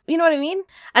 You know what I mean?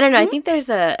 I don't know. Mm-hmm. I think there's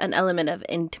an element of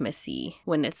intimacy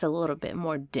when it's a little bit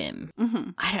more dim. Mm-hmm.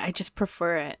 I just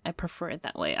prefer it. I prefer it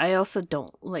that way. I also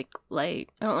don't like light.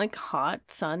 I don't like hot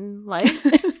sunlight.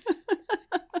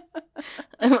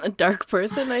 I'm a dark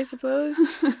person, I suppose.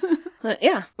 But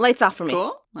yeah, lights off for me.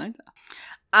 Cool. Like that.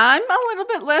 I'm a little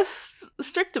bit less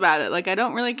strict about it. Like, I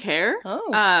don't really care.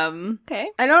 Oh. Okay.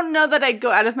 I don't know that I'd go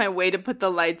out of my way to put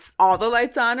all the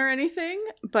lights on or anything,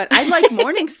 but I like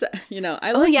morning sex.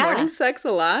 I like morning sex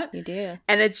a lot. You do.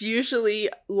 And it's usually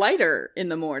lighter in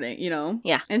the morning,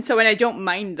 Yeah. And I don't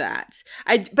mind that.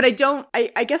 I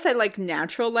guess I like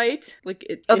natural light. Like,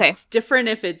 it's different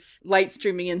if it's light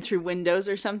streaming in through windows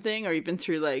or something, or even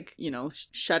through like,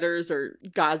 shutters or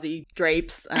gauzy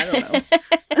drapes. I don't know.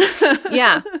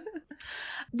 Yeah.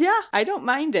 Yeah, I don't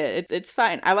mind it. It's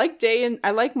fine. I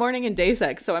like morning and day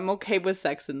sex, so I'm okay with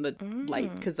sex in the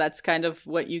light, because that's kind of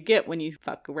what you get when you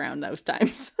fuck around those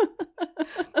times.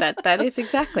 That is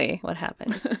exactly what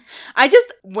happens.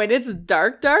 When it's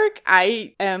dark,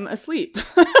 I am asleep.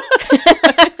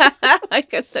 I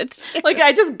guess that's true. Like,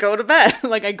 I just go to bed.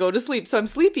 Like, I go to sleep, so I'm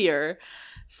sleepier.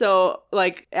 So,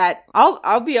 like,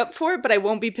 I'll be up for it, but I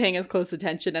won't be paying as close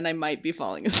attention, and I might be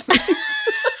falling asleep.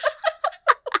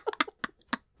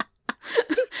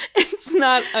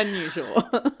 Not unusual.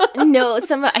 No,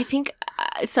 I think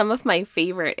some of my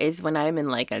favorite is when I'm in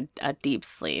like a deep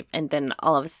sleep and then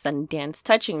all of a sudden Dan's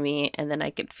touching me and then I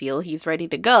could feel he's ready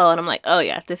to go. And I'm like, oh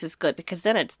yeah, this is good because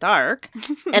then it's dark.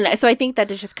 And so I think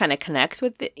that it just kind of connects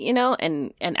with it, you know,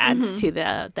 and adds to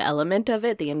the element of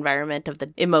it, the environment of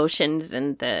the emotions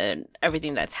and the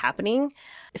everything that's happening.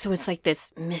 So it's like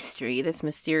this mystery, this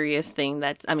mysterious thing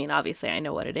that's, I mean, obviously I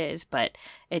know what it is, but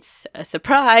it's a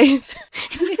surprise.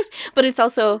 But it's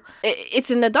also,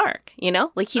 it's in the dark, you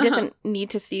know? Like he doesn't need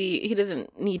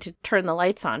to turn the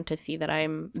lights on to see that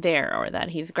I'm there or that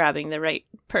he's grabbing the right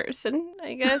person,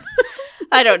 I guess.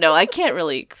 I don't know. I can't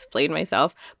really explain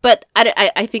myself. But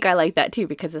I think I like that too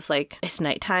because it's like, it's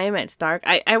nighttime, it's dark.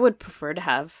 I would prefer to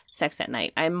have sex at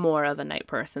night. I'm more of a night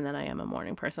person than I am a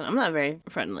morning person. I'm not very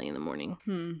friendly in the morning.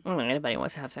 I don't think anybody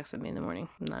wants to have sex with me in the morning.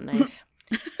 I'm not nice.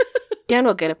 Dan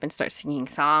will get up and start singing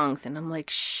songs, and I'm like,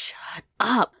 shut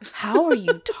up. How are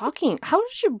you talking? How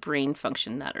does your brain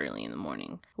function that early in the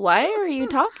morning? Why are you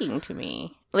talking to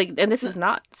me? Like, and this is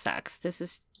not sex. This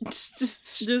is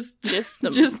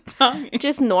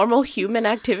just normal human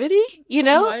activity, you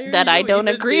know, that I don't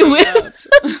agree with.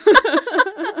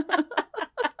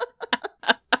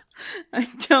 I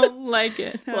don't like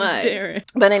it. How dare it?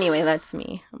 But anyway, that's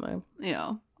me. All right.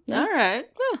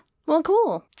 Yeah. Well,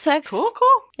 cool. Sex. Cool.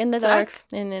 In the dark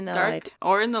and in the light.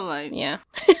 Or in the light. Yeah.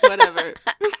 Whatever.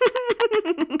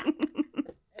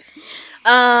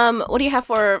 What do you have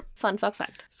for fun fuck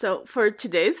fact? So for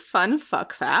today's fun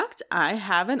fuck fact, I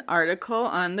have an article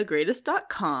on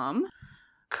thegreatest.com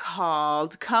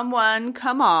called Come One,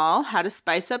 Come All, How to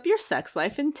Spice Up Your Sex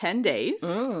Life in 10 Days.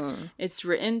 It's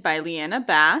written by Leanna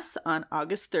Bass on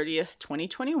August 30th,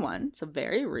 2021, so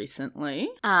very recently.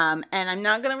 And I'm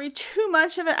not going to read too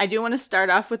much of it. I do want to start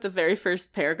off with the very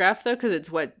first paragraph, though, because it's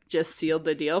what just sealed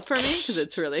the deal for me, because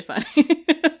it's really funny.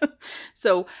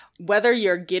 So, whether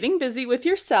you're getting busy with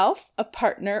yourself, a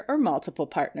partner, or multiple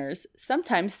partners,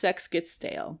 sometimes sex gets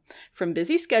stale. From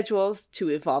busy schedules to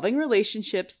evolving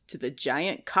relationships to the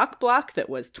giant cock block that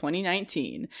was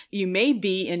 2019, you may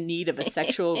be in need of a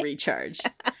sexual recharge.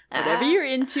 Whatever you're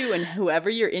into and whoever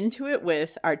you're into it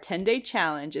with, our 10-day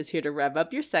challenge is here to rev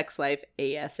up your sex life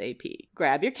ASAP.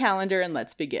 Grab your calendar and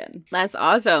let's begin. That's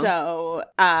awesome. So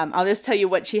I'll just tell you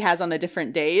what she has on the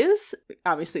different days.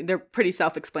 Obviously, they're pretty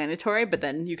self-explanatory, but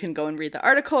then you can go and read the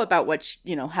article about what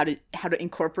how to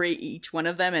incorporate each one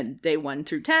of them in day 1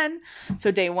 through 10.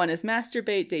 So day 1 is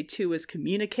masturbate. Day 2 is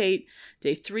communicate.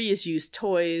 Day 3 is use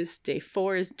toys. Day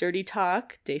 4 is dirty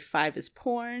talk. Day 5 is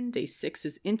porn. Day 6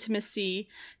 is intimacy.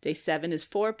 Day 7 is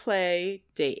foreplay.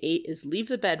 Day 8 is leave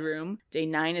the bedroom. Day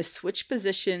 9 is switch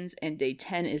positions. And day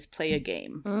 10 is play a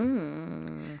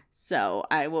game. So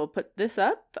I will put this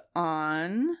up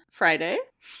on Friday.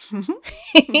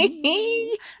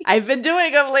 I've been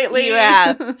doing them lately. You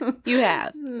have.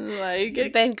 Like,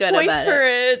 you've been good points about for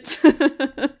it.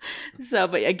 So,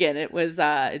 but again,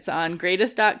 it's on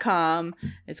greatest.com.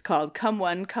 It's called Come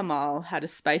One, Come All, How to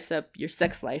Spice Up Your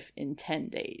Sex Life in 10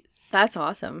 Days. That's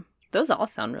awesome. Those all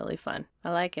sound really fun.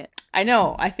 I like it. I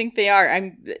know. I think they are.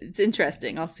 It's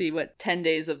interesting. I'll see what 10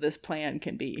 days of this plan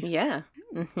can be. Yeah.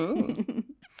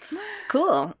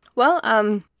 Cool.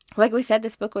 Well, like we said,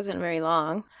 this book wasn't very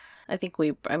long. I think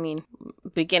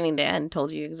beginning to end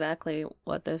told you exactly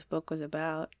what this book was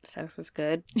about. Sex was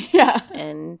good. Yeah.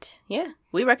 And yeah,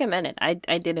 we recommend it. I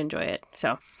did enjoy it.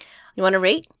 So, you want to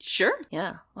rate? Sure.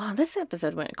 Yeah. Wow, this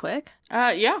episode went quick.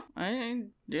 Yeah.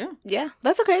 Yeah,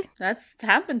 that's okay. That's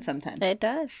happened sometimes. It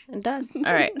does.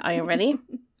 All right. Are you ready?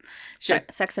 Sure.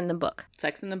 Sex in the book.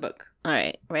 Sex in the book. All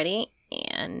right. Ready?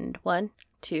 And 1,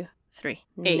 2, 3.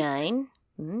 8. 9.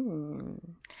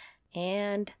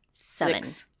 And 7.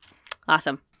 6.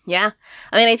 Awesome. Yeah.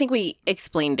 I mean, I think we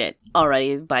explained it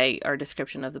already by our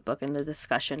description of the book and the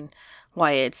discussion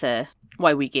why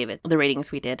we gave it the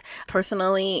ratings we did.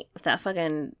 Personally, that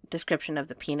fucking description of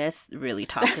the penis really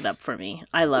topped it up for me.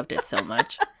 I loved it so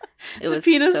much. It was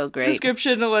so great. The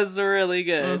description was really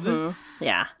good. Mm-hmm.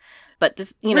 Yeah. But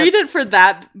this, read it for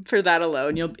that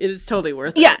alone. It is totally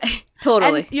worth it. Yeah,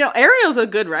 totally. And, Ariel's a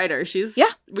good writer.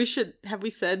 Have we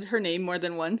said her name more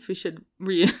than once? We should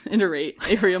reiterate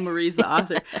Ariel Marie's the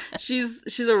author.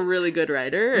 She's a really good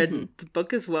writer, and the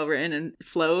book is well written and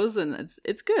flows, and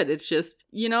it's good. It's just,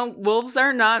 wolves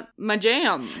are not my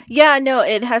jam. Yeah, no,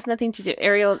 it has nothing to do.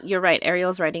 Ariel, you're right.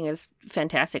 Ariel's writing is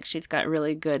fantastic. She's got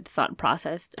really good thought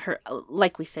process. Her,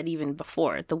 like we said even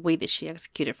before, the way that she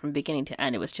executed from beginning to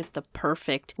end, it was just the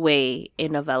perfect way a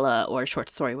novella or a short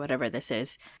story, whatever this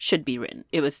is, should be be written.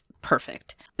 It was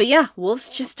perfect. But yeah, wolves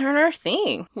just aren't our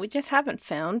thing. We just haven't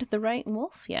found the right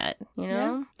wolf yet.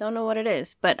 Don't know what it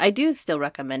is, but I do still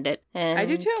recommend it. And I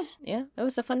do too. Yeah, it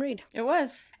was a fun read. It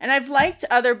was, and I've liked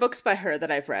other books by her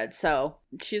that I've read. So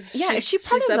she's she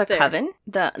part of the Coven?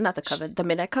 The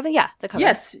Midnight Coven. Yeah, the Coven.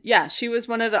 Yes, yeah, she was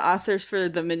one of the authors for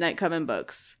the Midnight Coven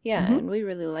books. Yeah, and we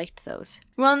really liked those.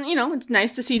 Well, it's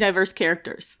nice to see diverse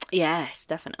characters. Yes,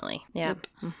 definitely. Yeah. Yep.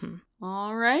 Mm-hmm.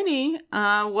 Alrighty.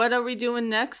 What are we doing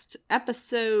next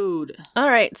episode? All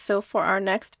right. So for our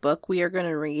next book, we are going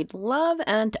to read Love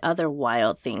and Other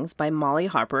Wild Things by Molly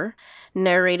Harper,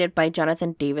 narrated by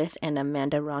Jonathan Davis and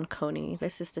Amanda Ronconi.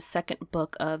 This is the second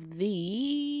book of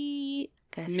the...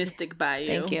 Mystic Bayou.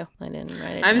 Thank you. I didn't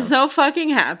write it I'm down. so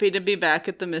fucking happy to be back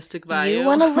at the Mystic Bayou. You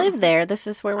want to live there. This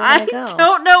is where we're going to go. I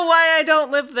don't know why I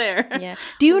don't live there. Yeah.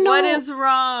 Do you know what is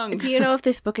wrong? Do you know if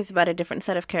this book is about a different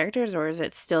set of characters, or is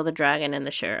it still the dragon and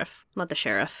the sheriff? Not the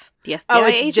sheriff. The FBI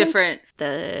agent? Different.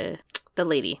 The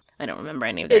lady. I don't remember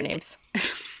any of their names.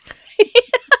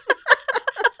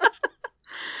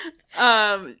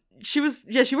 She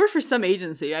worked for some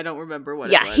agency. I don't remember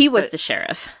what it was. Yeah, he was the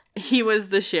sheriff. He was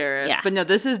the sheriff. Yeah. But no,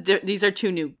 these are two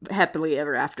new happily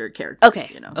ever after characters.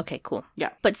 Okay. Okay, cool. Yeah.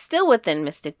 But still within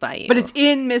Mystic Bayou. But it's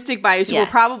in Mystic Bayou, so yes.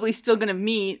 we're probably still going to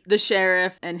meet the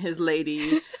sheriff and his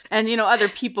lady and, other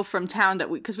people from town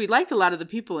because we liked a lot of the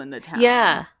people in the town.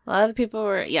 Yeah. A lot of the people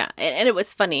were, and it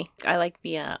was funny. I like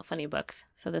the funny books,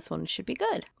 so this one should be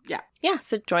good. Yeah. Yeah,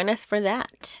 so join us for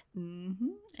that. Mm-hmm.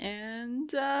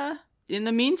 And in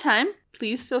the meantime,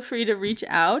 please feel free to reach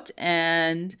out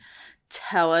and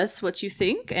tell us what you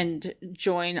think and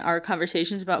join our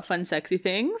conversations about fun, sexy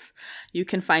things. You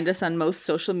can find us on most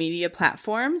social media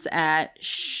platforms at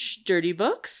Dirty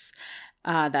Books.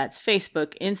 That's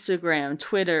Facebook, Instagram,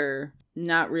 Twitter.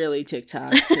 Not really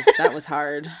TikTok, because that was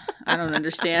hard. I don't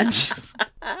understand.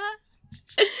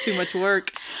 Too much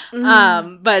work.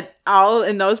 Mm. But all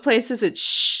in those places,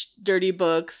 it's Dirty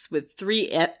Books with three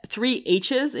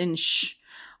H's in sh.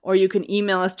 Or you can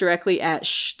email us directly at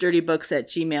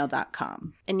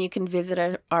dirtybooks@gmail.com. And you can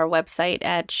visit our website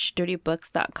at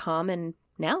dirtybooks.com and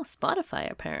now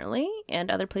Spotify, apparently, and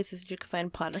other places that you can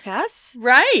find podcasts.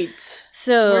 Right.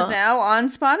 So we're now on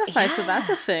Spotify, so that's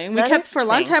a thing. We kept for a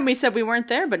long time, we said we weren't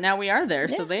there, but now we are there,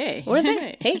 so we're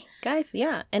there. Hey, guys,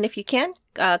 yeah. And if you can,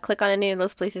 click on any of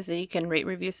those places that you can rate,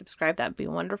 review, subscribe. That'd be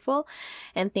wonderful.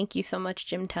 And thank you so much,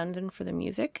 Jim Townsend, for the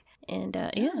music. And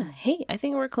hey, I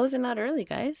think we're closing out early,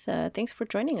 guys. Thanks for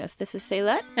joining us. This is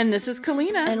Saylet. And this is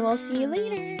Kalina. And we'll see you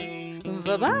later.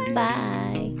 Bye-bye.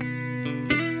 Bye.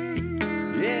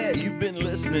 Yeah, you've been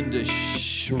listening to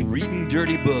Reading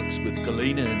Dirty Books with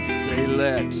Kalina and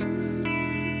Saylet.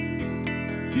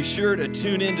 Be sure to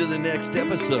tune into the next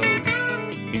episode.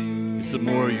 Get some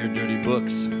more of your dirty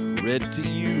books read to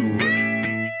you.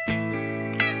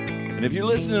 And if you're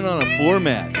listening on a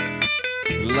format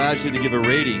that allows you to give a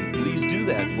rating, please do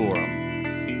that for them.